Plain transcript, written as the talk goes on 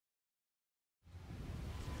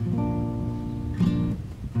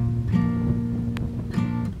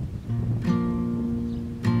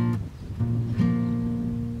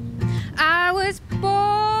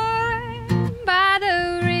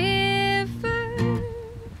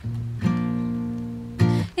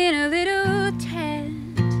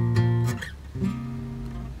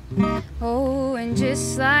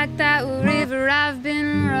just like that river I've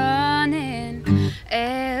been running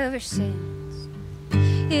ever since.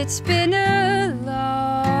 It's been a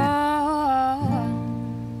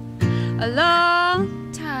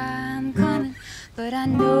long time coming, but I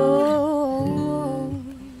know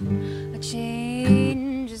a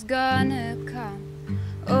change is gonna come.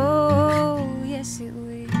 Oh, yes it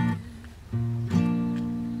will.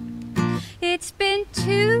 It's been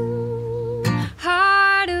too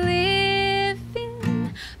hard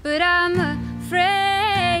living, but I'm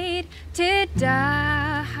afraid to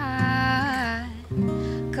die,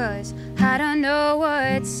 'cause I don't know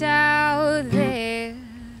what's out there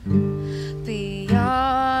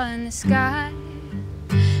beyond the sky.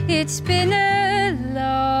 It's been a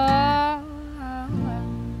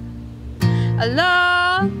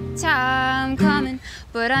long time coming,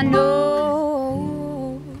 but I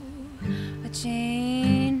know a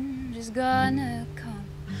change is gonna come.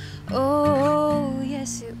 Oh,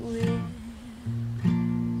 yes it will.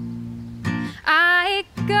 I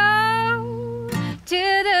go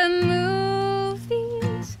to the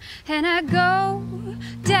movies and I go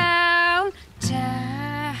downtown.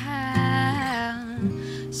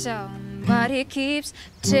 Somebody keeps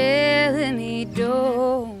telling me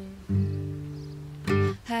don't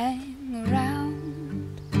hang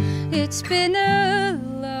around. It's been a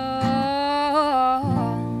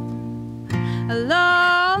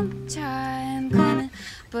long time coming,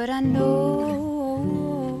 but I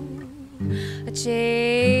know a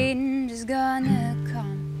change is gonna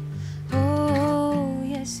come. Oh,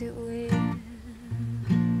 yes it will.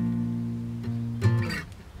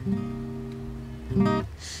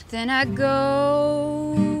 Then I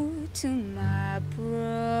go to my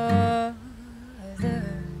brother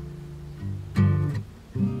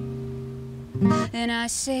and I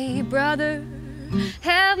say, brother,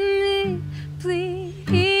 help me please,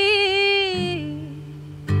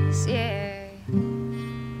 yeah.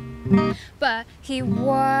 But he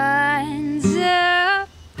winds up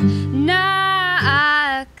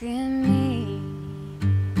knocking me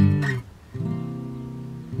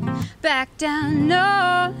back down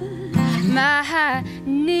on my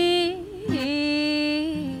knees.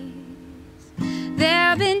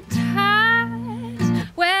 There've been times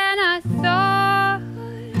when I thought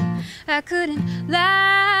I couldn't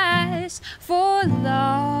last for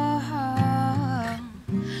long,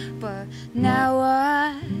 but now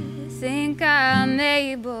I think I'm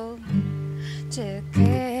able to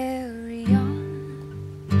carry on.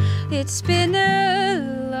 It's been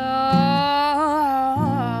a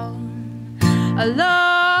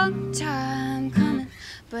long time coming,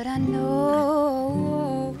 but I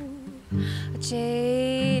know a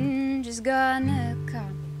change is gonna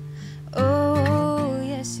come. Oh,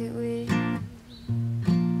 yes it will.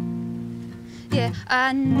 Yeah,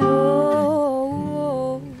 I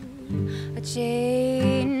know a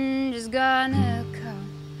change